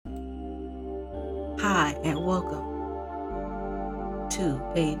Hi, and welcome to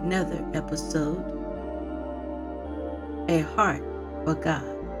another episode, A Heart for God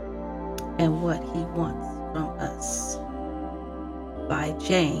and What He Wants from Us by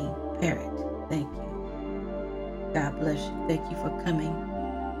Jane Parrot. Thank you. God bless you. Thank you for coming.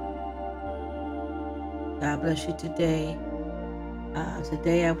 God bless you today.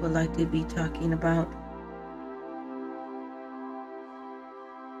 Today I would like to be talking about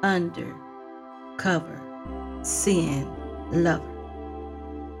Undercover Sin Lover.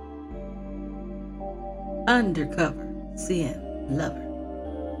 Undercover Sin Lover.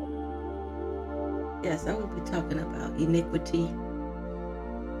 Yes, I will be talking about iniquity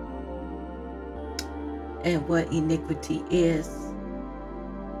and what iniquity is.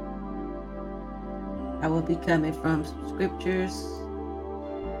 I will be coming from some scriptures.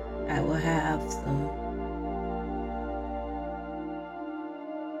 I will have some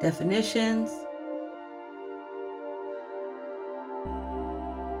definitions.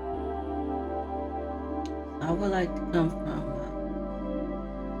 I would like to come from,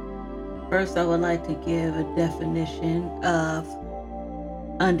 first I would like to give a definition of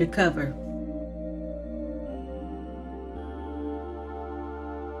undercover.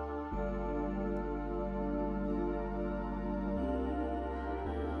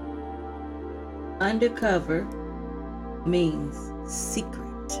 Undercover means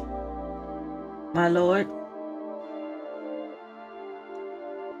secret, my Lord.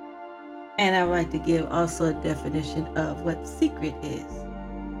 And I would like to give also a definition of what secret is.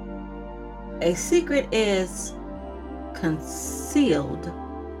 A secret is concealed.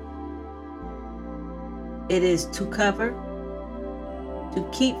 It is to cover, to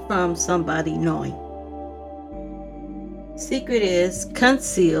keep from somebody knowing. Secret is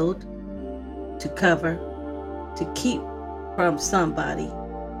concealed, to cover, to keep from somebody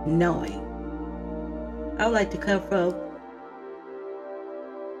knowing. I would like to come from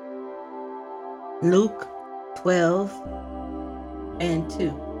Luke 12 and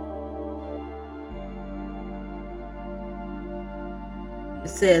 2. It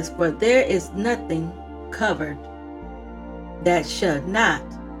says, "For there is nothing covered that shall not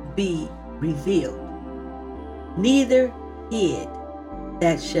be revealed, neither hid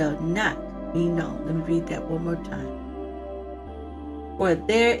that shall not be known." Let me read that one more time. For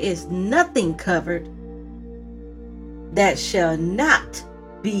there is nothing covered that shall not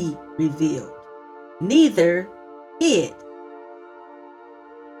be revealed, neither hid.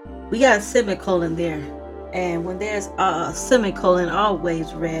 We got a semicolon there. And when there's a semicolon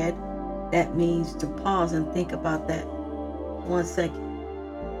always read, that means to pause and think about that 1 second.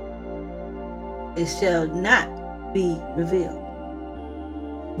 It shall not be revealed,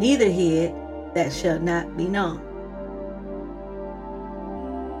 neither hid that shall not be known.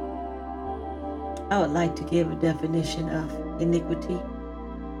 I would like to give a definition of iniquity.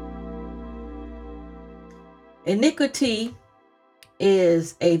 Iniquity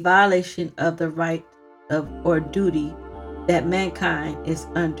is a violation of the right of or duty that mankind is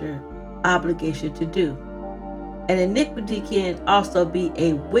under obligation to do. And iniquity can also be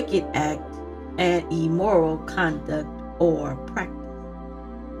a wicked act and immoral conduct or practice.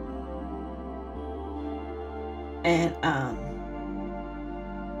 And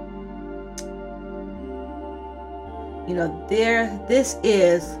this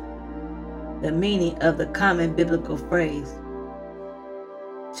is the meaning of the common biblical phrase,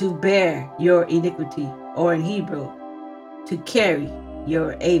 to bear your iniquity, or in Hebrew, to carry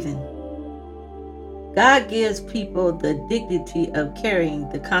your avon. God gives people the dignity of carrying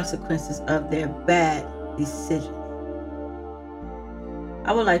the consequences of their bad decisions.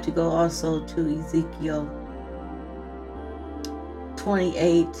 I would like to go also to Ezekiel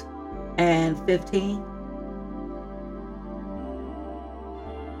 28 and 15.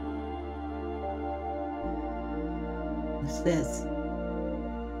 It says,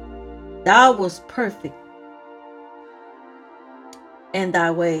 "Thou wast perfect in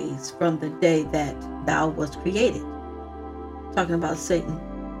thy ways from the day that thou wast created." Talking about Satan.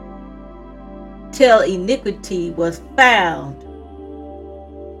 "Till iniquity was found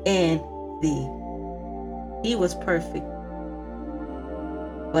in thee." He was perfect.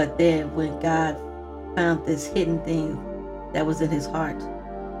 But then when God found this hidden thing that was in his heart,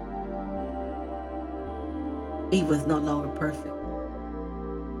 he was no longer perfect.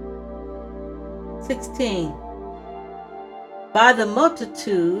 16. By the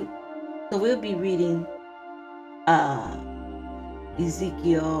multitude, so we'll be reading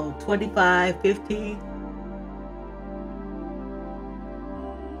Ezekiel 25:15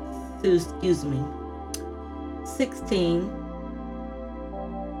 to 16.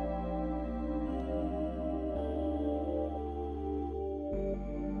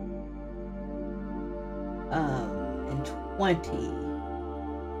 and 20.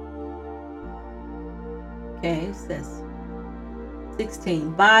 Okay, it says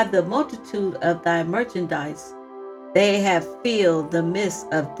 16. By the multitude of thy merchandise, they have filled the midst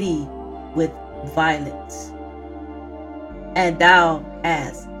of thee with violence, and thou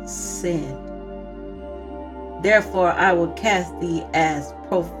hast sinned. Therefore I will cast thee as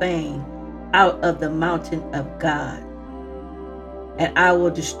profane out of the mountain of God, and I will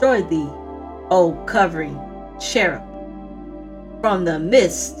destroy thee, O covering cherub, from the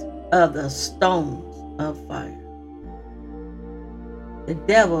midst of the stones of fire. The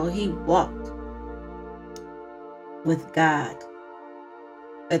devil, he walked with God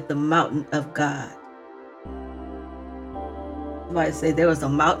at the mountain of God. Somebody say there was a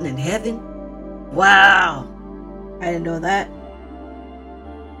mountain in heaven? Wow, I didn't know that.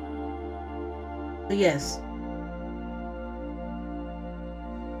 But yes,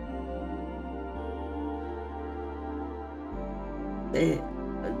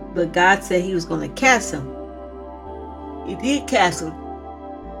 but God said he was going to cast him. He did cast him.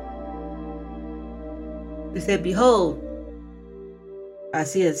 He said, behold, I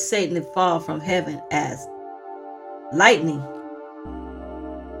see that Satan fall from heaven as lightning.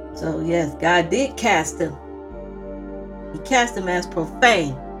 So yes, God did cast him. He cast him as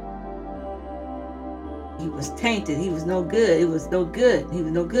profane. He was tainted. He was no good. It was no good. He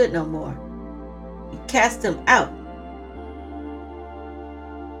was no good no more. He cast him out.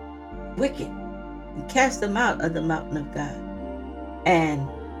 Wicked. He cast him out of the mountain of God. And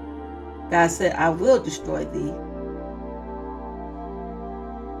God said, I will destroy thee,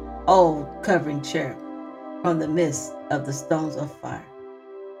 O covering cherub, from the midst of the stones of fire.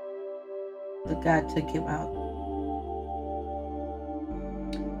 But God took him out.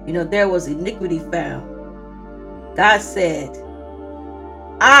 You know, there was iniquity found. God said,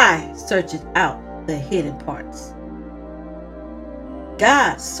 I searcheth out the hidden parts.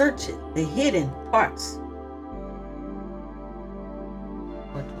 God searcheth the hidden parts.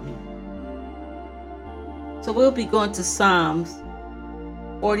 So we'll be going to Psalms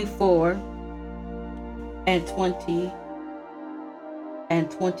 44 and 20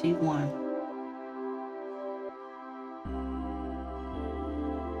 and 21.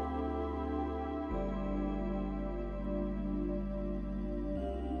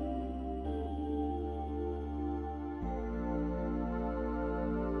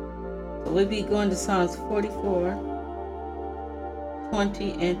 So we'll be going to Psalms 44,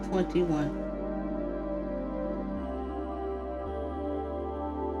 20 and 21.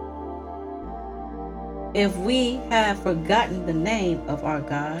 If we have forgotten the name of our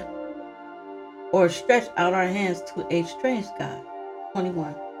God, or stretch out our hands to a strange God.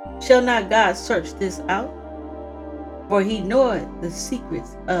 21. Shall not God search this out? For he knoweth the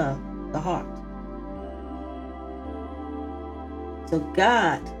secrets of the heart. So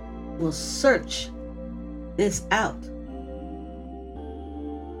God will search this out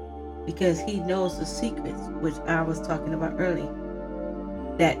because he knows the secrets, which I was talking about earlier.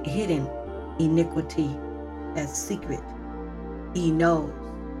 That hidden iniquity, that secret, he knows.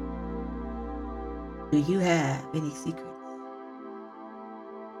 Do you have any secrets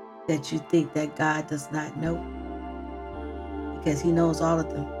that you think that God does not know? Because he knows all of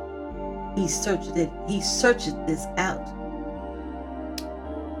them. He searched it. He searches this out.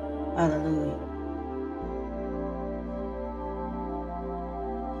 Hallelujah.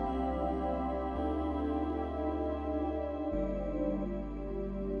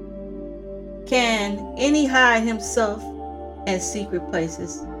 Can any hide himself in secret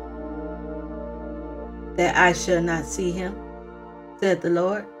places that I shall not see him? Said the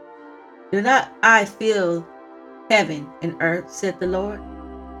Lord. Do not I fill heaven and earth, said the Lord?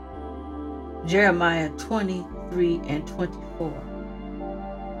 Jeremiah 23 and 24.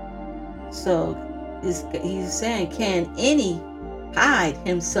 So he's saying, can any hide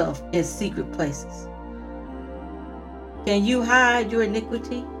himself in secret places? Can you hide your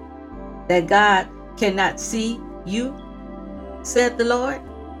iniquity that God cannot see you, said the Lord?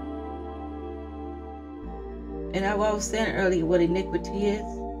 And I was saying earlier what iniquity is.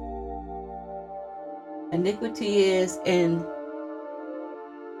 Iniquity is an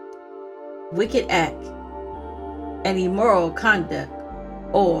wicked act, an immoral conduct,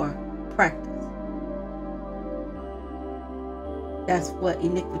 or practice. That's what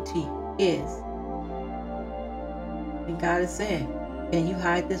iniquity is. And God is saying, can you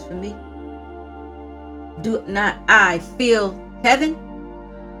hide this from me? Do not I fill heaven?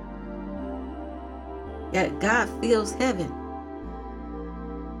 Yet God fills heaven.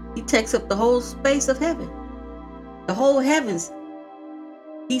 He takes up the whole space of heaven. The whole heavens.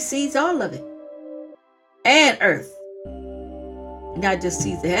 He sees all of it. and earth. He not just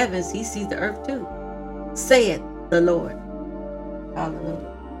sees the heavens, he sees the earth too. Saith the Lord. Hallelujah.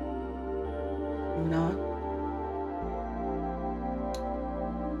 Moving on.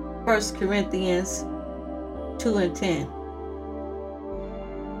 1 Corinthians 2 and 10.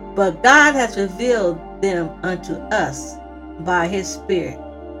 But God has revealed them unto us by his Spirit.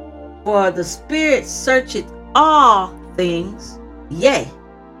 For the Spirit searcheth all things, yea,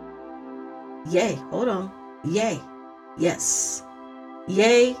 hold on, yea, yes,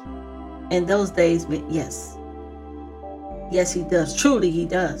 yea, in those days meant yes. Yes, he does. Truly, he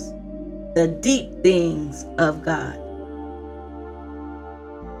does. The deep things of God.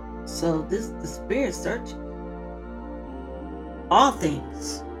 So the Spirit searching all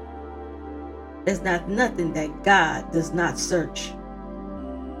things. There's not nothing that God does not search.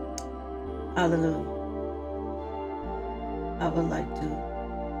 Hallelujah. I would like to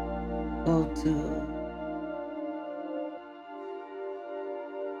go to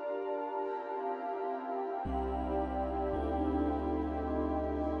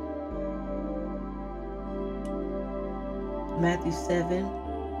Matthew 7.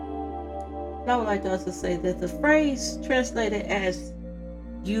 I would like to also say that the phrase translated as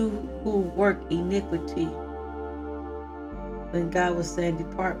 "you who work iniquity," when God was saying,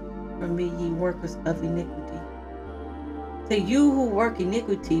 "Depart from me, ye workers of iniquity." So you who work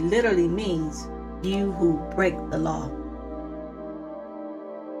iniquity literally means you who break the law.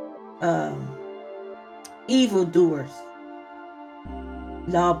 Evildoers,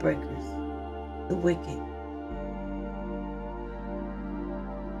 lawbreakers, the wicked.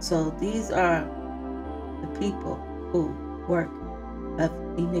 So these are the people who work of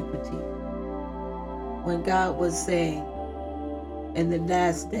iniquity. When God was saying in the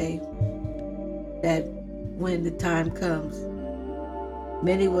last day that when the time comes,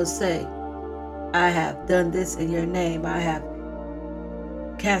 many will say, I have done this in your name. I have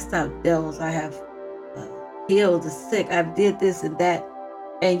cast out devils. I have healed the sick. I did this and that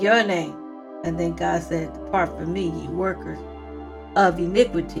in your name. And then God said, depart from me, ye workers of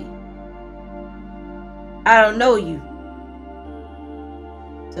iniquity. I don't know you.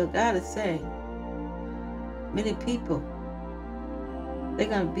 So God is saying, many people, they're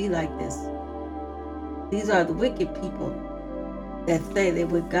going to be like this. These are the wicked people that say they're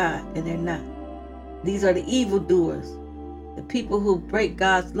with God and they're not. These are the evildoers, the people who break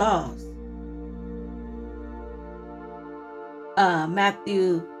God's laws.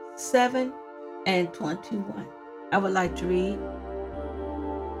 Matthew 7 and 21. I would like to read.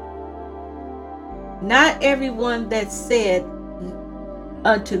 Not everyone that said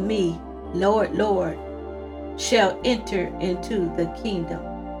unto me, Lord, Lord, shall enter into the kingdom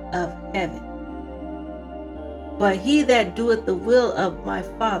of heaven, but he that doeth the will of my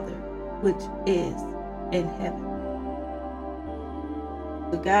Father which is in heaven.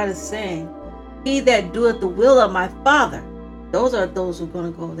 So God is saying, he that doeth the will of my Father, those are those who are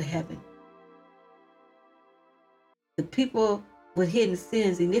going to go to heaven. The people with hidden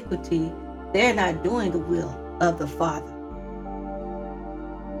sins, iniquity, they're not doing the will of the Father.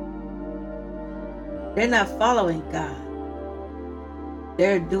 They're not following God.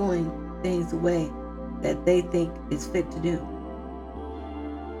 They're doing things the way that they think is fit to do,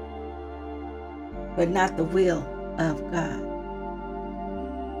 but not the will of God.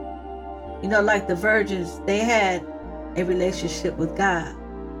 You know, like the virgins, they had a relationship with God,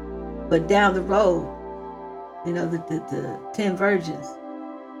 but down the road, you know, the 10 virgins,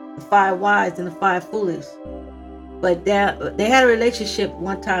 the 5 wise and the 5 foolish, but they had a relationship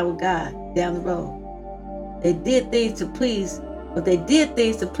one time with God down the road. They did things to please, but they did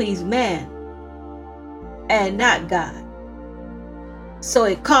things to please man and not God. So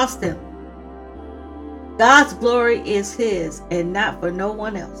it cost them. God's glory is his and not for no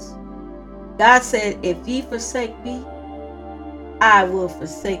one else. God said, if ye forsake me, I will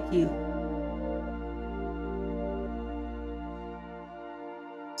forsake you.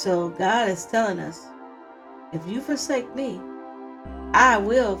 So God is telling us, if you forsake me, I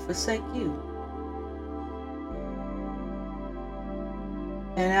will forsake you.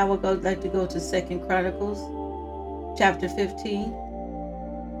 And I would like to go to 2 Chronicles chapter 15,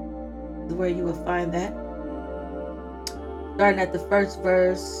 where you will find that. Starting at the first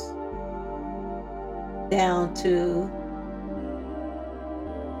verse down to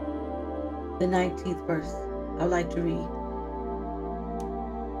the 19th verse. I would like to read.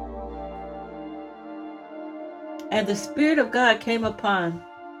 And the Spirit of God came upon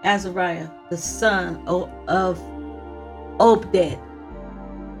Azariah, the son of Obed,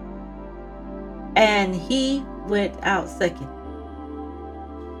 and he went out second.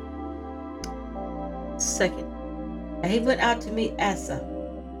 2. And he went out to meet Asa,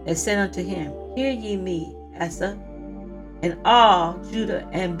 and said unto him, Hear ye me, Asa, and all Judah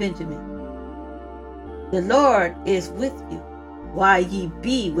and Benjamin. The Lord is with you, while ye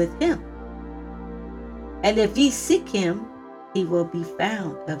be with him. And if ye seek him, he will be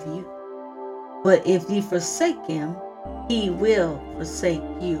found of you. But if ye forsake him, he will forsake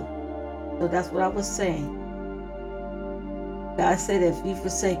you. So that's what I was saying. God said, if you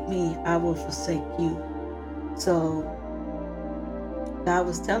forsake me, I will forsake you. So God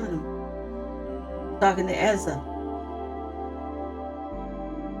was telling him, talking to Asa,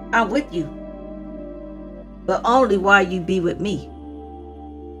 I'm with you, but only while you be with me.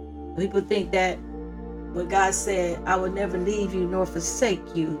 People think that when God said, I will never leave you nor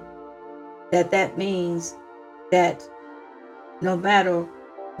forsake you, that means that no matter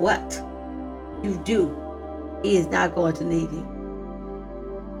what you do, he is not going to leave you.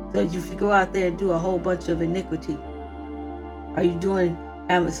 So if you go out there and do a whole bunch of iniquity, are you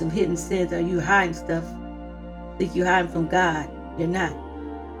having some hidden sins? Are you hiding stuff? Think you're hiding from God? You're not.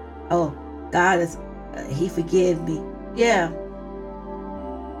 Oh, God he forgave me. Yeah.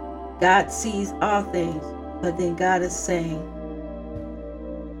 God sees all things, but then God is saying,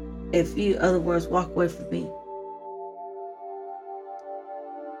 if you, other words, walk away from me,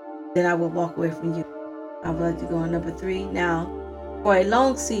 then I will walk away from you. I would like to go on number 3. Now, for a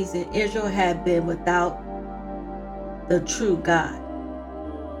long season, Israel had been without the true God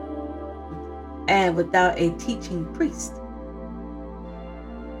and without a teaching priest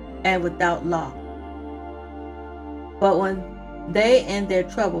and without law. But when they in their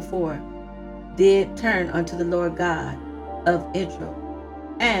trouble did turn unto the Lord God of Israel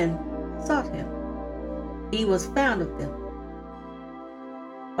and sought him, he was found of them.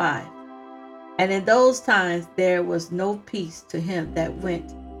 5. And in those times there was no peace to him that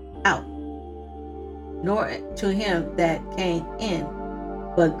went out, nor to him that came in,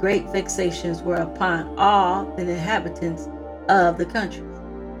 but great vexations were upon all the inhabitants of the country.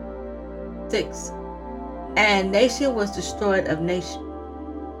 6. And nation was destroyed of nation,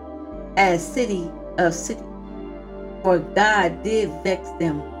 as city of city, for God did vex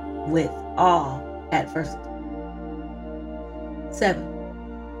them with all adversity. 7.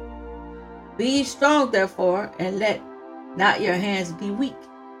 Be ye strong, therefore, and let not your hands be weak,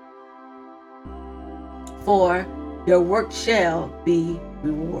 for your work shall be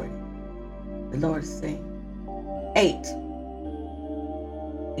rewarded. The Lord is saying. 8.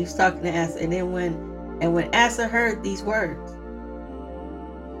 He was talking to Asa, and then when Asa heard these words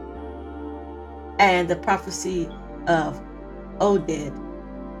and the prophecy of Oded,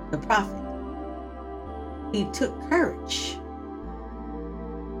 the prophet, he took courage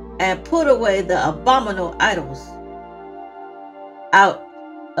and put away the abominable idols out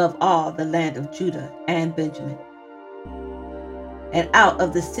of all the land of Judah and Benjamin, and out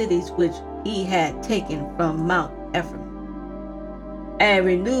of the cities which he had taken from Mount Ephraim, and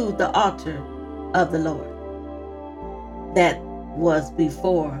renewed the altar of the Lord that was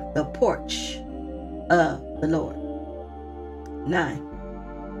before the porch of the Lord. 9.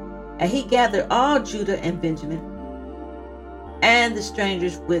 And he gathered all Judah and Benjamin and the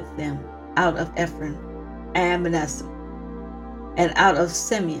strangers with them out of Ephraim and Manasseh and out of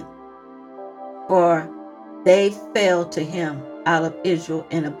Simeon, for they fell to him out of Israel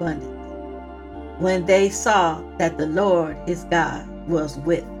in abundance, when they saw that the Lord his God was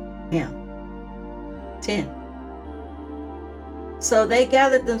with him. 10. So they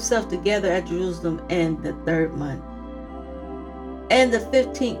gathered themselves together at Jerusalem in the 3rd month, in the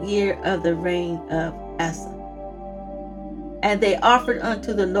 15th year of the reign of Asa. And they offered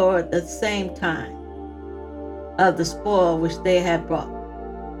unto the Lord the same time of the spoil which they had brought,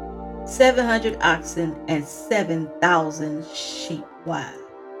 700 oxen and 7,000 sheep wild.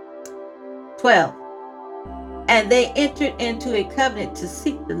 12. And they entered into a covenant to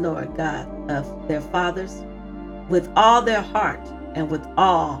seek the Lord God of their fathers with all their heart and with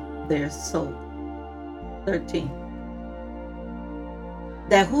all their soul. 13.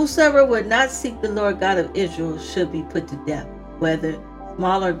 That whosoever would not seek the Lord God of Israel should be put to death, whether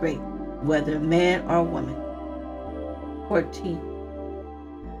small or great, whether man or woman. 14.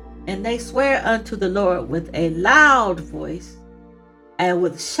 And they swear unto the Lord with a loud voice, and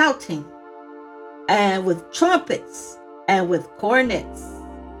with shouting, and with trumpets, and with cornets.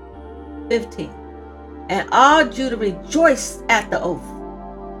 15. And all Judah rejoiced at the oath.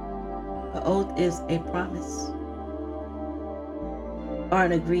 The oath is a promise or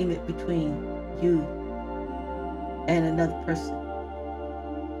an agreement between you and another person.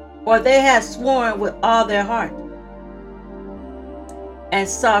 For they had sworn with all their heart and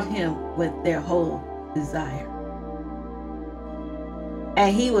sought him with their whole desire.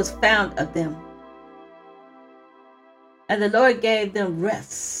 And he was found of them. And the Lord gave them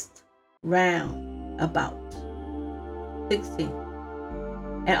rest round about. 16.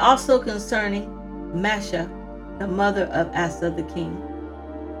 And also concerning Masha, the mother of Asa the king,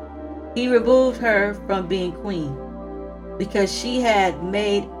 he removed her from being queen, because she had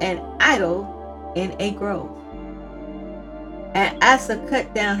made an idol in a grove. And Asa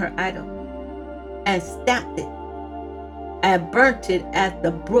cut down her idol, and stamped it, and burnt it at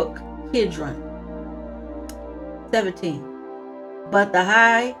the brook Kidron. 17. But the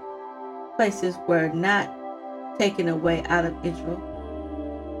high places were not taken away out of Israel.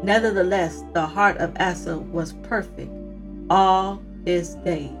 Nevertheless, the heart of Asa was perfect all his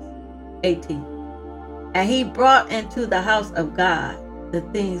days. 18. And he brought into the house of God the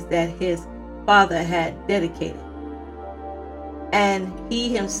things that his father had dedicated. And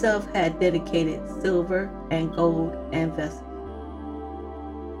he himself had dedicated silver and gold and vessels.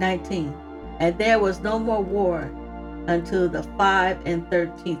 19. And there was no more war until the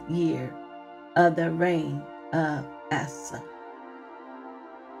 513th year of the reign of Asa.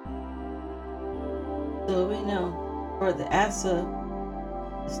 So we know for the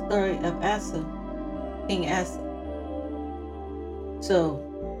story of Asa, King Asa. So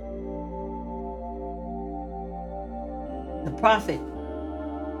the prophet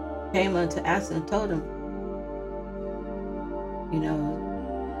came unto Asa and told him, you know,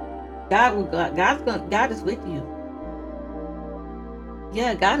 God is with you.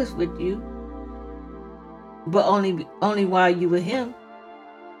 Yeah, God is with you, but only while you with Him.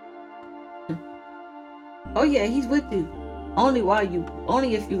 Oh yeah, He's with you. Only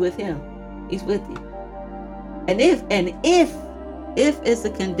if you with Him, He's with you. And if it's a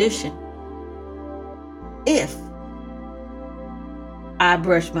condition, if I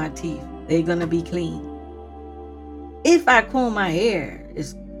brush my teeth, they're gonna be clean. If I comb my hair,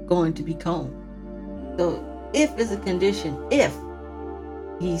 it's going to be combed. So if it's a condition, if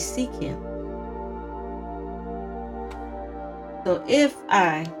ye seek Him. So if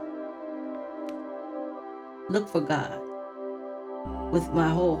I look for God with my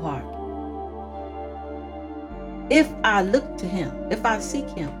whole heart, if I look to Him, if I seek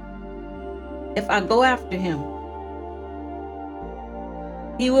Him, if I go after Him,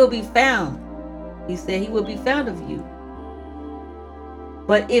 He will be found. He said He will be found of you.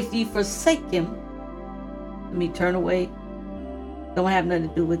 But if you forsake Him, let me turn away, don't have nothing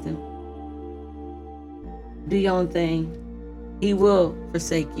to do with Him, do your own thing, He will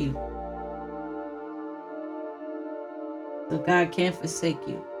forsake you. So God can't forsake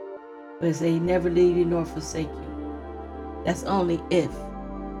you. But He said He never leave you nor forsake you. That's only if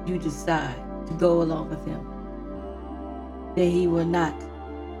you decide to go along with Him. Then He will not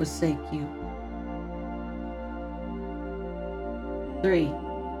forsake you. 3.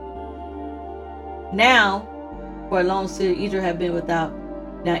 Now, for a long series, Israel had been without.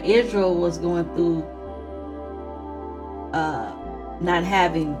 Now Israel was going through not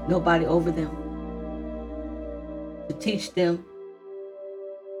having nobody over them to teach them.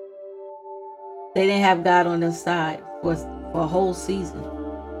 They didn't have God on their side for a whole season.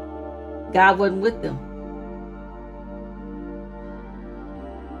 God wasn't with them.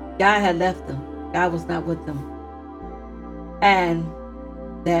 God had left them. God was not with them. And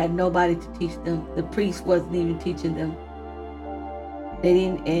they had nobody to teach them. The priest wasn't even teaching them. They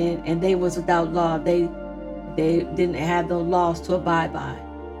didn't, and they was without law. They didn't have no laws to abide by.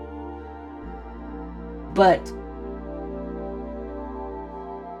 But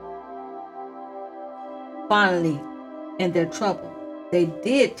finally, in their trouble, they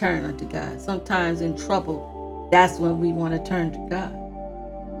did turn unto God. Sometimes in trouble, that's when we want to turn to God.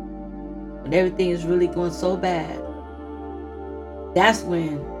 When everything is really going so bad, that's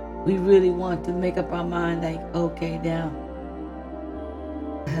when we really want to make up our mind like, okay, now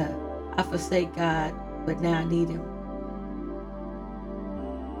I forsake God, but now I need Him.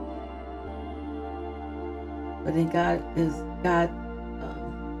 But then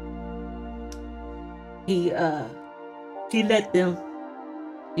He let them,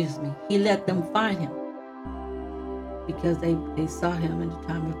 He let them find Him because they saw Him in the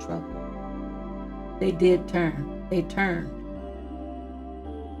time of trouble. They did turn. They turned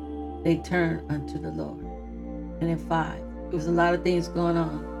unto the Lord. And in 5, there was a lot of things going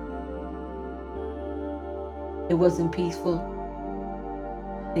on. It wasn't peaceful.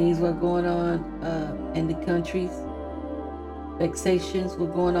 Things were going on in the countries. Vexations were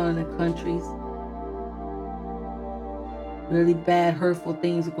going on in the countries. Really bad, hurtful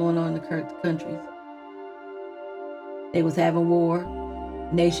things were going on in the countries. They was having war.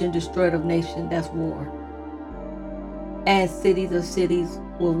 Nation destroyed of nation, that's war. And cities of cities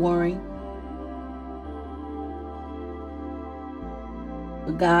were warring.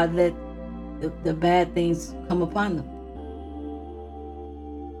 But God let the bad things come upon them.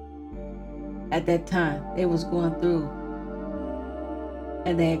 At that time, they was going through,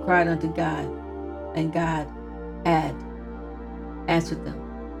 and they had cried unto God, and God had answered them.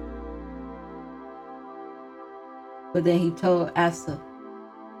 But then he told Asa,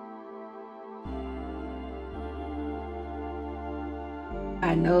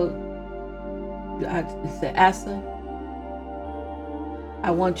 I know, I said, Asa,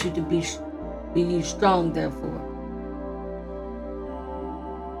 I want you to be ye strong, therefore.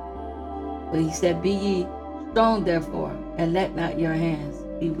 But he said, be ye strong, therefore, and let not your hands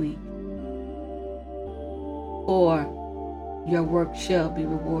be weak, for your work shall be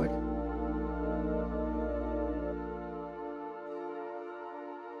rewarded.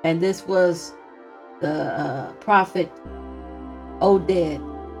 And this was the prophet Oded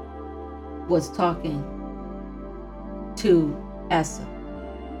was talking to Asa.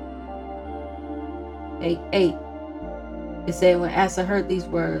 8. It said, when Asa heard these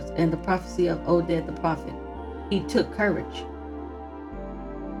words and the prophecy of Oded the prophet, he took courage.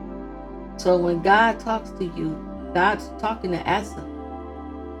 So when God talks to you, God's talking to Asa.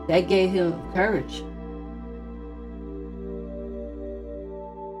 That gave him courage.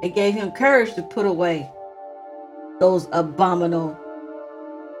 It gave him courage to put away those abominable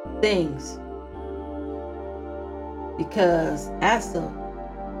things, because Asa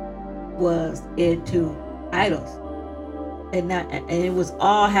was into idols, and it was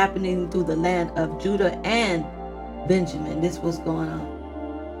all happening through the land of Judah and Benjamin. This was going on,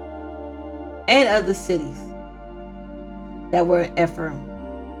 and other cities that were in Ephraim.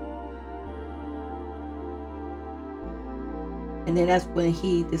 And then that's when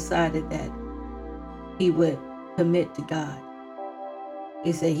he decided that he would commit to God.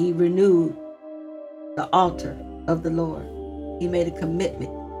 He said he renewed the altar of the Lord. He made a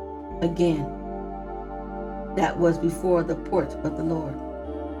commitment again that was before the porch of the Lord.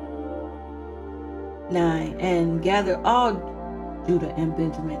 9, and gathered all Judah and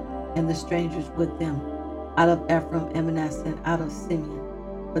Benjamin and the strangers with them out of Ephraim and Manasseh and out of Simeon.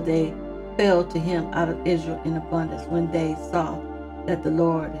 But they fell to him out of Israel in abundance when they saw that the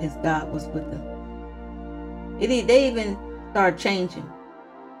Lord his God was with them. They even started changing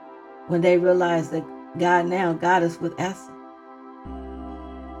when they realized that God is with Asa.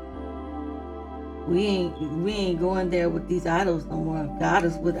 We ain't going there with these idols no more. God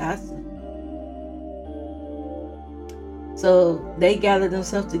is with Asa. So they gathered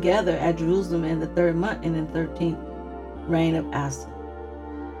themselves together at Jerusalem in the 3rd month and in the 13th reign of Asa.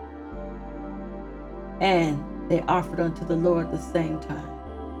 And they offered unto the Lord the same time.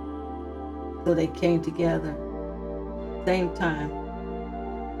 So they came together same time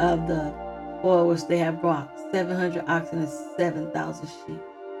of the spoil which they had brought, 700 oxen and 7,000 sheep.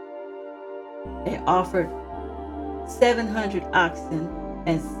 They offered 700 oxen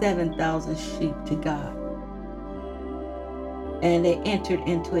and 7,000 sheep to God. And they entered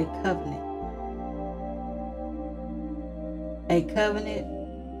into a covenant. A covenant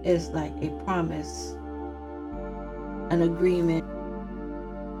is like a promise, an agreement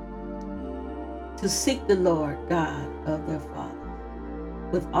to seek the Lord God of their fathers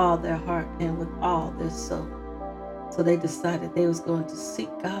with all their heart and with all their soul. So they decided they was going to seek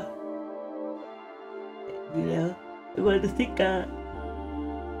God. They wanted to seek God.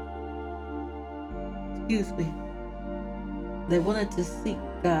 Excuse me. They wanted to seek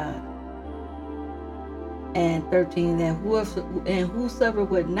God. And 13, that whosoever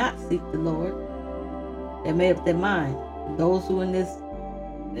would not seek the Lord, they made up their mind. Those who in this,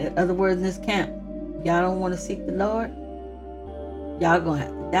 in other words, in this camp, y'all don't want to seek the Lord, y'all gonna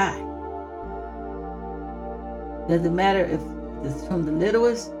have to die. Doesn't matter if it's from the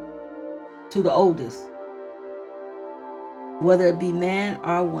littlest to the oldest, whether it be man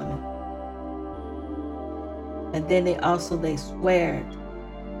or woman. And then they swear.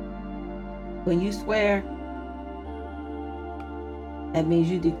 When you swear, that means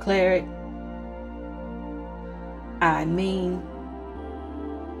you declare it. I mean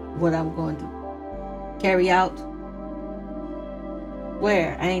what I'm going to carry out.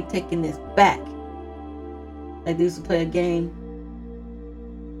 Swear, I ain't taking this back. Like they used to play a game,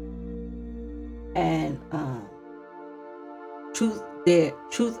 and truth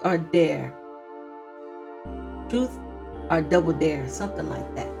or dare, truth or double dare, something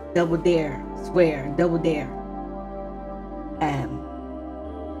like that. Double dare, swear, double dare. And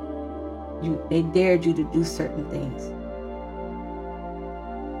they dared you to do certain things.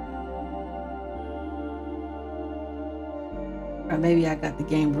 maybe I got the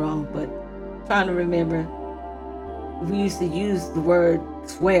game wrong, but trying to remember, we used to use the word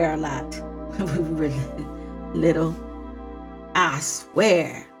swear a lot when we were little. I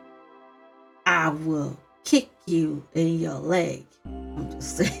swear I will kick you in your leg. I'm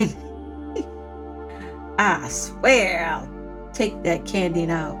just saying. I swear I'll take that candy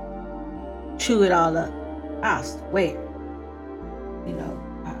and I'll chew it all up. I swear. You know,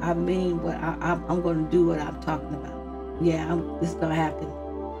 I mean what I'm going to do what I'm talking about. Yeah, this is going to happen.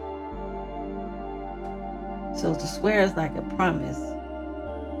 So to swear is like a promise.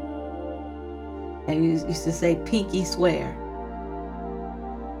 And you used to say pinky swear.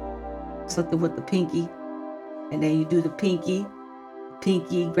 Something with the pinky. And then you do the pinky,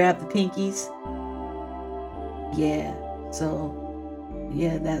 grab the pinkies. Yeah, so,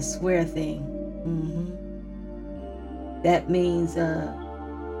 yeah, that swear thing. That means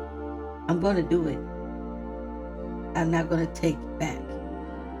I'm going to do it. I'm not going to take it back.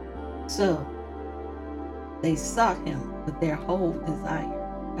 So, they sought him with their whole desire,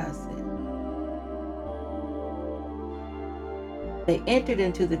 God said. They entered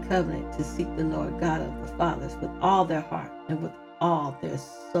into the covenant to seek the Lord God of the fathers with all their heart and with all their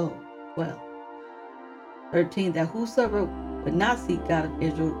soul. Well, 13, that whosoever would not seek God of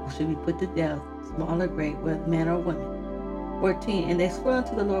Israel should be put to death, small or great, whether man or woman. 14, and they swore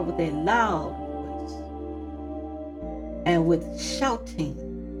unto the Lord with a loud voice, and with shouting,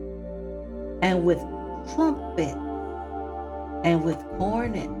 and with trumpets, and with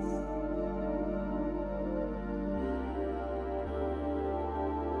cornets.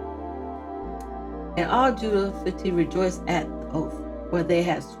 And all Judah 15 rejoiced at the oath, for they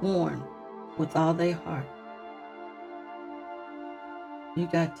had sworn with all their heart. You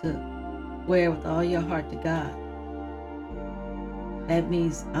got to swear with all your heart to God. That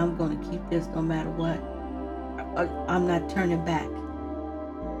means I'm going to keep this no matter what. I'm not turning back.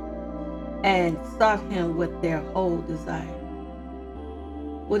 And sought him with their whole desire.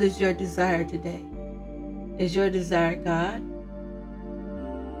 What is your desire today? Is your desire God?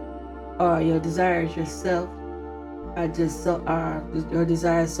 Or your desire is yourself? Or your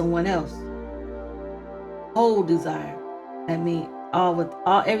desire is someone else? Whole desire. I mean,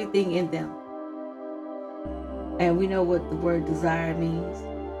 everything in them. And we know what the word desire means.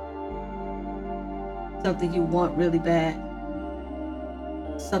 Something you want really bad.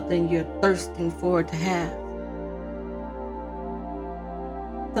 Something you're thirsting for to have.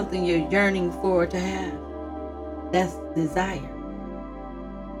 Something you're yearning for to have. That's desire.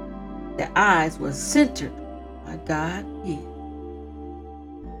 Their eyes were centered by God.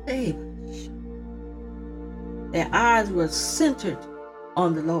 Their eyes were centered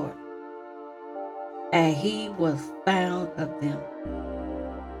on the Lord. And he was found of them.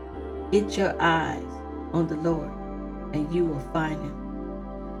 Get your eyes on the Lord, and you will find him.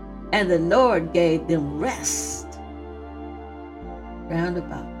 And the Lord gave them rest round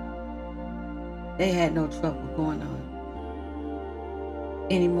about. They had no trouble going on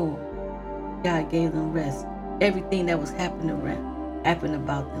anymore. God gave them rest. Everything that was happening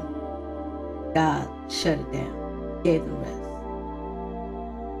about them, God shut it down, gave them rest.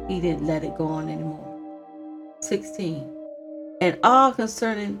 He didn't let it go on anymore. 16. And all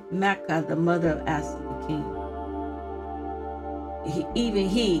concerning Maacah, the mother of Asa the king.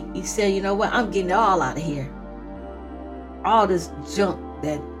 He said, you know what? I'm getting it all out of here. All this junk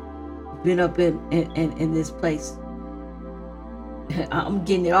that been up in this place. I'm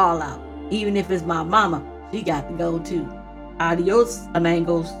getting it all out. Even if it's my mama, she got to go too. Adios,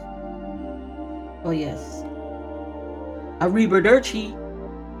 amigos. Oh yes. Arrivederci.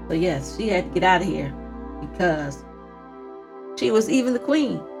 So yes, she had to get out of here because she was even the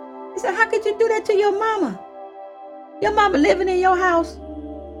queen. He said, how could you do that to your mama? Your mama living in your house.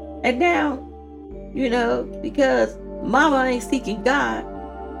 And now, because mama ain't seeking God,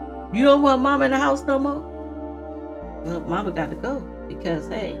 you don't want mama in the house no more? Well, mama got to go because,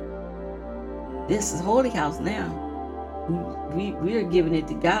 hey, this is holy house now. We are giving it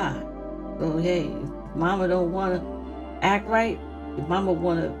to God. So, hey, if mama don't want to act right, if mama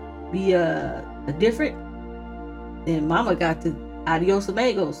want to be a different, then mama got to adios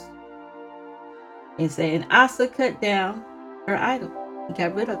amigos. And saying Asa cut down her idol. He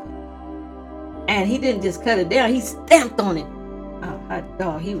got rid of it. And he didn't just cut it down, he stamped on it. Oh, hot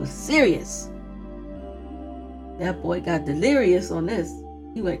dog, he was serious. That boy got delirious on this.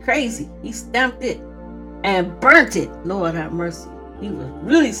 He went crazy. He stamped it and burnt it. Lord have mercy. He was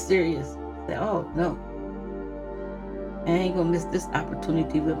really serious. He said, oh no, I ain't gonna miss this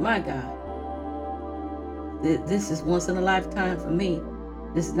opportunity with my God. This is once in a lifetime for me.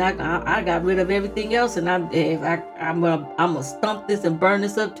 This is not. I got rid of everything else, and I'm gonna stump this and burn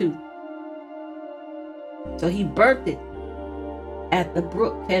this up too. So he burnt it at the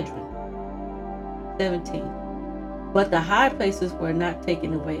brook Kedron. 17. But the high places were not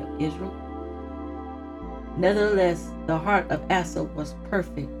taken away of Israel. Nevertheless, the heart of Asa was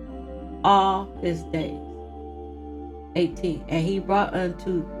perfect all his days. 18. And he brought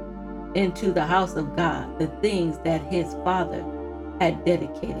into the house of God the things that his father had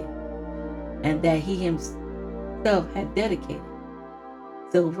dedicated, and that he himself had dedicated,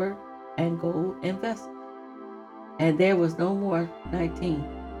 silver and gold and vessels. And there was no more, 19,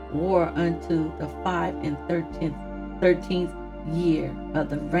 war unto the 5 and 13th year of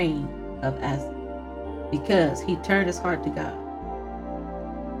the reign of Asa, because he turned his heart to God.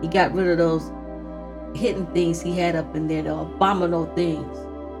 He got rid of those hidden things he had up in there, the abominable things,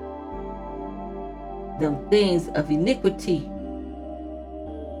 the things of iniquity.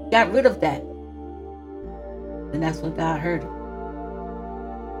 Got rid of that. And that's when God heard it.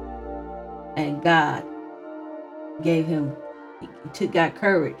 And God gave him, got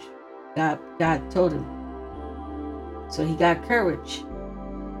courage. God told him. So he got courage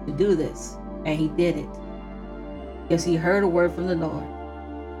to do this. And he did it. Because he heard a word from the Lord.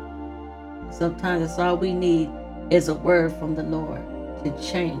 Sometimes that's all we need is a word from the Lord to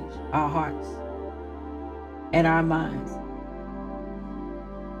change our hearts and our minds.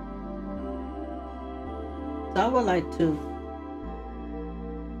 So I would like to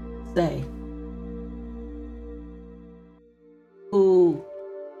say who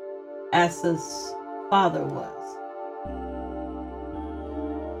Asa's father was.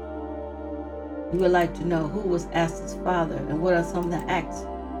 We would like to know who was Asa's father and what are some of the acts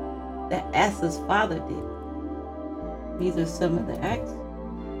that Asa's father did. These are some of the acts.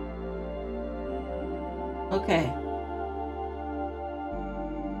 Okay.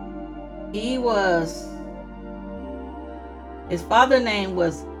 His father's name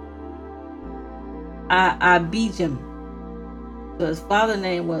was Abijam. So his father's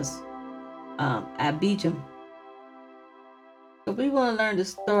name was Abijam. So we want to learn the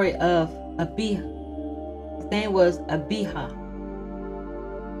story of Abijah. His name was Abijah.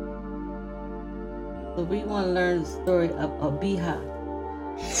 So we want to learn the story of Abijah.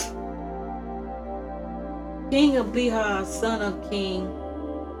 King Abijah, son of King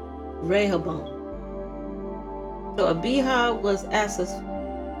Rehoboam. So Abijah was Asa's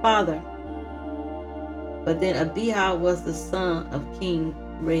father, but then Abijah was the son of King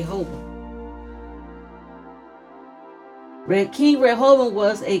Rehoboam. King Rehoboam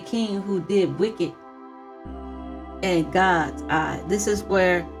was a king who did wicked in God's eye. This is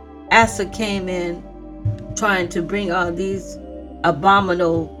where Asa came in, trying to bring all these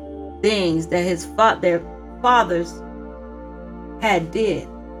abominable things that their fathers had did.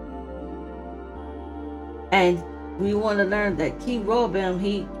 And we want to learn that King Rehoboam,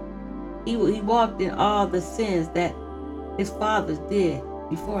 he walked in all the sins that his fathers did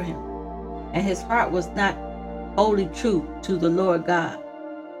before him. And his heart was not wholly true to the Lord God,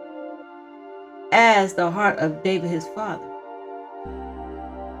 as the heart of David his father.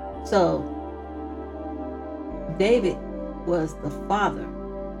 So David was the father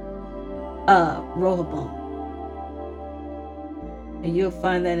of Rehoboam. And you'll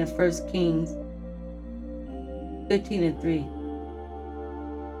find that in 1 Kings 15 and 3.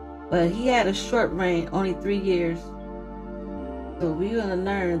 But he had a short reign, only 3 years. So we're going to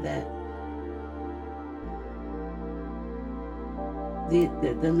learn that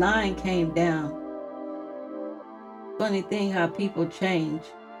the line came down. Funny thing how people change,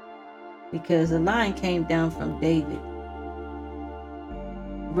 because the line came down from David.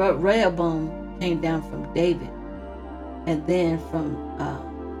 Rehoboam came down from David, and then from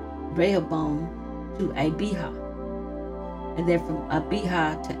Rehoboam to Abijah, and then from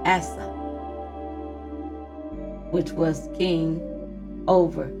Abijah to Asa, which was king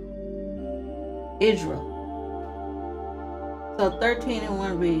over Israel. So 13 and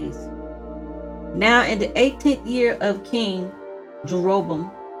 1 reads, Now in the 18th year of King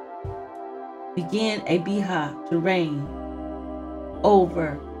Jeroboam began Abijah to reign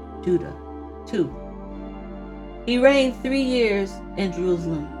over Judah 2. He reigned 3 years in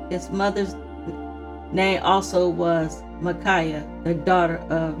Jerusalem. His mother's name also was Micaiah, the daughter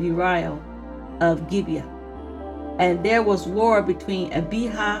of Uriah of Gibeah. And there was war between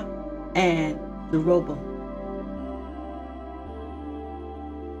Abijah and Jeroboam.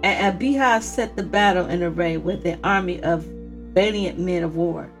 And Abijah set the battle in array with an army of valiant men of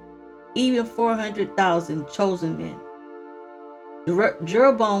war, even 400,000 chosen men.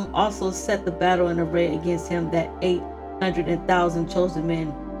 Jeroboam also set the battle in array against him that ate 100,000 chosen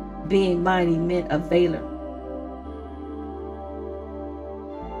men, being mighty men of valor.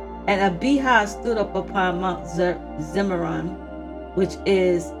 And Abijah stood up upon Mount Zimmeron, which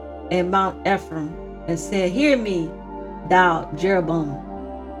is in Mount Ephraim, and said, Hear me, thou Jeroboam,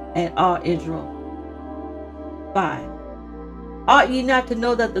 and all Israel. 5. Ought ye not to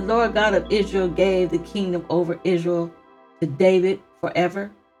know that the Lord God of Israel gave the kingdom over Israel to David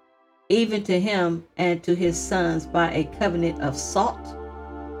forever, even to him and to his sons by a covenant of salt?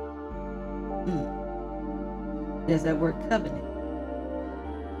 There's that word covenant.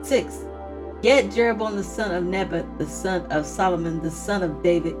 6. Yet Jeroboam the son of Nebat, the son of Solomon, the son of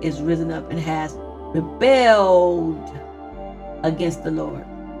David, is risen up and has rebelled against the Lord.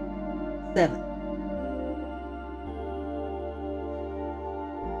 7.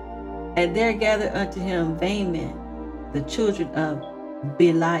 And there gathered unto him vain men, the children of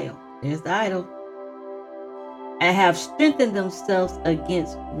Belial, there's the idol, and have strengthened themselves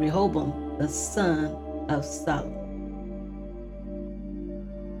against Rehoboam, the son of Solomon.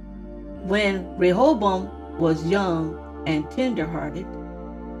 When Rehoboam was young and tender-hearted,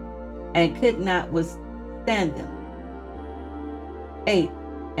 and could not withstand them. 8.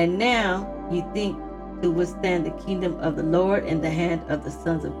 And now ye think to withstand the kingdom of the Lord in the hand of the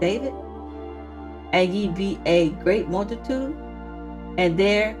sons of David? And ye be a great multitude, and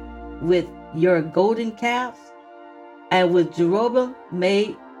there with your golden calves, and with Jeroboam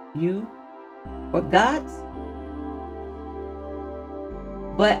made you for gods?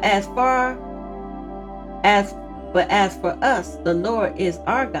 But as for us, the Lord is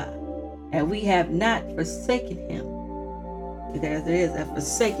our God, and we have not forsaken him. There it is, that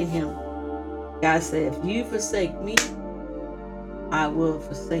forsaken him. God said, if you forsake me, I will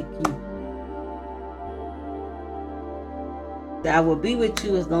forsake you. That I will be with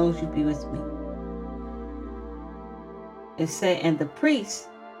you as long as you be with me. It say, and the priests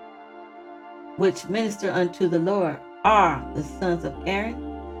which minister unto the Lord are the sons of Aaron,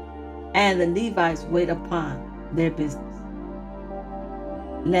 and the Levites wait upon their business.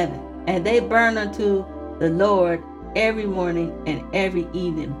 11. And they burn unto the Lord every morning and every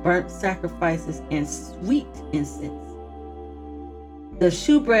evening burnt sacrifices and sweet incense. The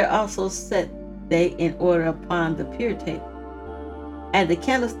shewbread also set they in order upon the pure table, and the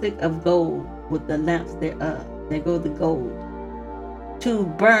candlestick of gold with the lamps thereof. There go the gold. To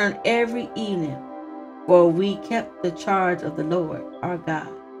burn every evening, for we kept the charge of the Lord our God,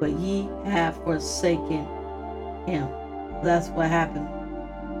 but ye have forsaken him. That's what happened.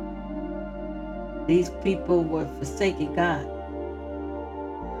 These people were forsaking God.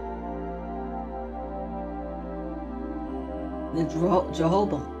 The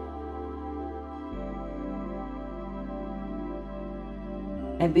Jehoram.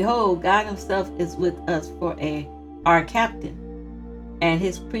 And behold, God himself is with us for our captain, and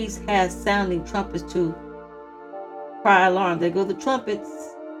his priest has sounding trumpets to cry alarm. There go the trumpets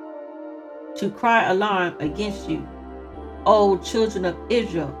to cry alarm against you, O children of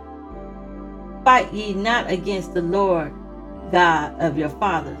Israel. Fight ye not against the Lord God of your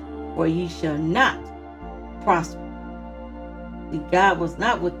fathers, for ye shall not prosper. See, God was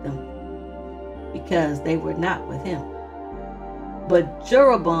not with them because they were not with him. But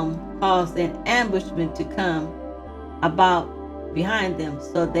Jeroboam caused an ambushment to come about behind them,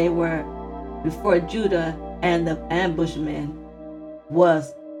 so they were before Judah, and the ambushman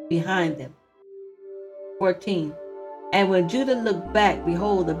was behind them. 14. And when Judah looked back,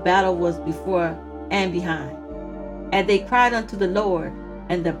 behold, the battle was before and behind. And they cried unto the Lord,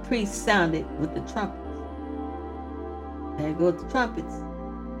 and the priests sounded with the trumpets. There go the trumpets.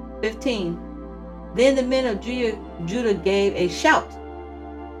 15. Then the men of Judah gave a shout.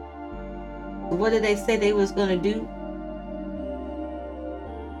 So what did they say they was going to do?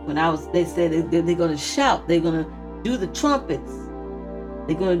 They said they're going to shout. They're going to do the trumpets.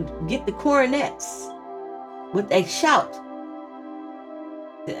 They're going to get the cornets with a shout.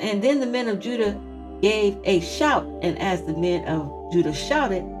 And then the men of Judah gave a shout, and as the men of Judah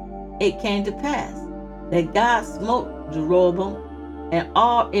shouted, it came to pass that God smote Jeroboam and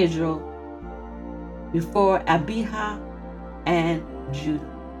all Israel before Abijah and Judah.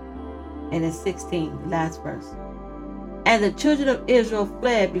 And in 16, last verse. And the children of Israel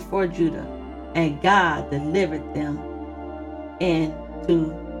fled before Judah, and God delivered them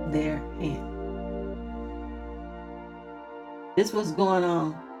into their hand. This was going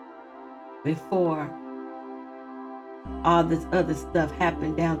on before all this other stuff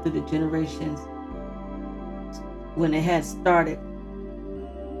happened down through the generations, when it had started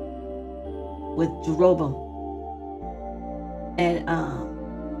with Jeroboam. And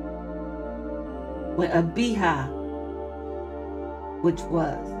when Abijah which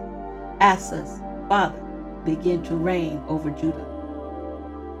was Asa's father, began to reign over Judah.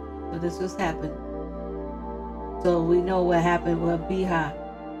 So this was happening. So we know what happened with Abijah.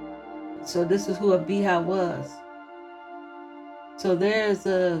 So this is who Abijah was. So there's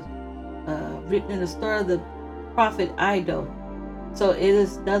written in the story of the prophet Iddo. So it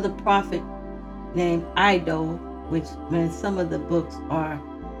is another prophet named Iddo, which when some of the books are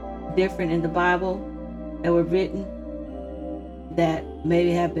different in the Bible that were written that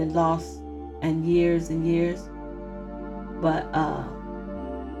maybe have been lost and years. But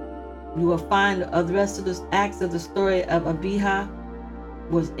you will find the rest of the acts of the story of Abijah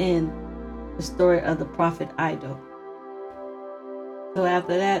was in the story of the prophet Iddo. So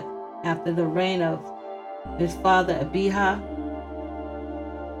after that, after the reign of his father Abijah,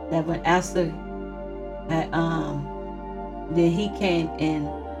 that when Asa had, then he came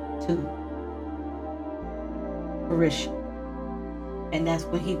into fruition, and that's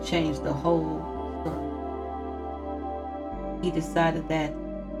when he changed the whole story. He decided that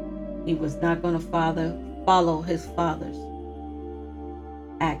he was not going to follow his father's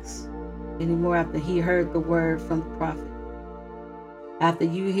acts anymore after he heard the word from the prophet. After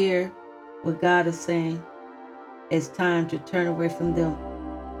you hear what God is saying, it's time to turn away from them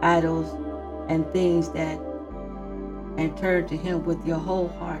idols and things and turn to him with your whole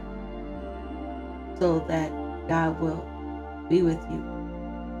heart so that God will be with you.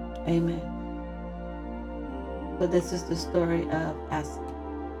 Amen. So this is the story of Asa.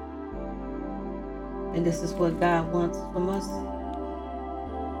 And this is what God wants from us.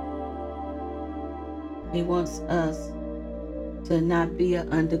 He wants us to not be an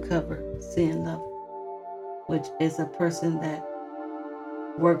undercover sin lover, which is a person that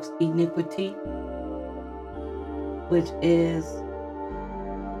works iniquity, which is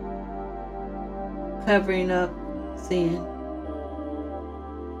covering up sin,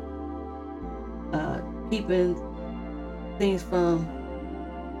 keeping things from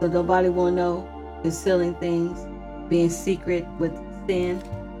so nobody will know, concealing things, being secret with sin.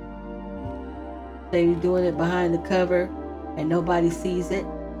 So you're doing it behind the cover and nobody sees it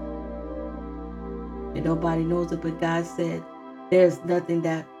and nobody knows it, but God said there's nothing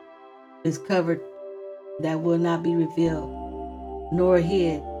that is covered that will not be revealed, nor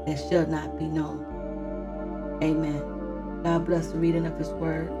hid that shall not be known. Amen. God bless the reading of his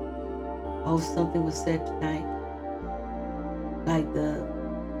word. I hope something was said tonight, like the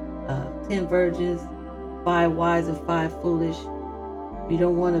 10 virgins, 5 wise and 5 foolish. You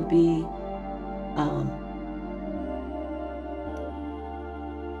don't want to be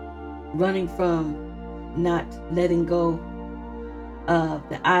running from not letting go of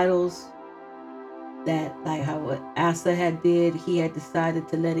the idols that, like how what Asa had did, he had decided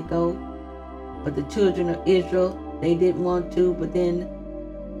to let it go. But the children of Israel, they didn't want to,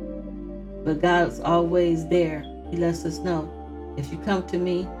 but God's always there. He lets us know, if you come to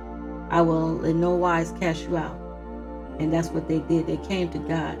me, I will in no wise cast you out. And that's what they did. They came to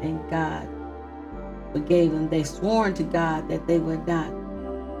God and God forgave them. They sworn to God that they would not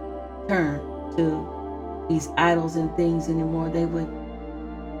turn to these idols and things anymore. They would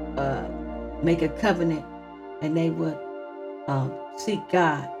make a covenant and they would seek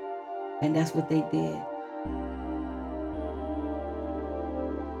God. And that's what they did.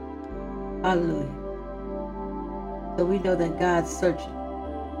 Hallelujah. So we know that God's searching.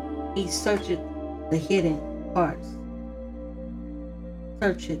 He searcheth the hidden parts.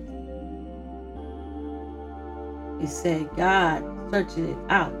 Search it. He said God searches it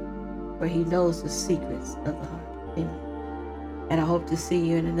out, for he knows the secrets of the heart. Amen. And I hope to see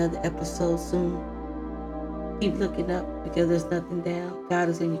you in another episode soon. Keep looking up because there's nothing down. God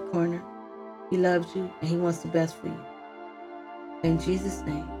is in your corner. He loves you and he wants the best for you. In Jesus'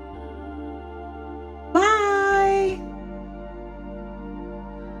 name. Bye.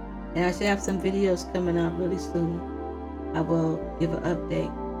 And I should have some videos coming out really soon. I will give an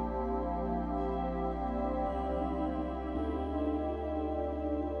update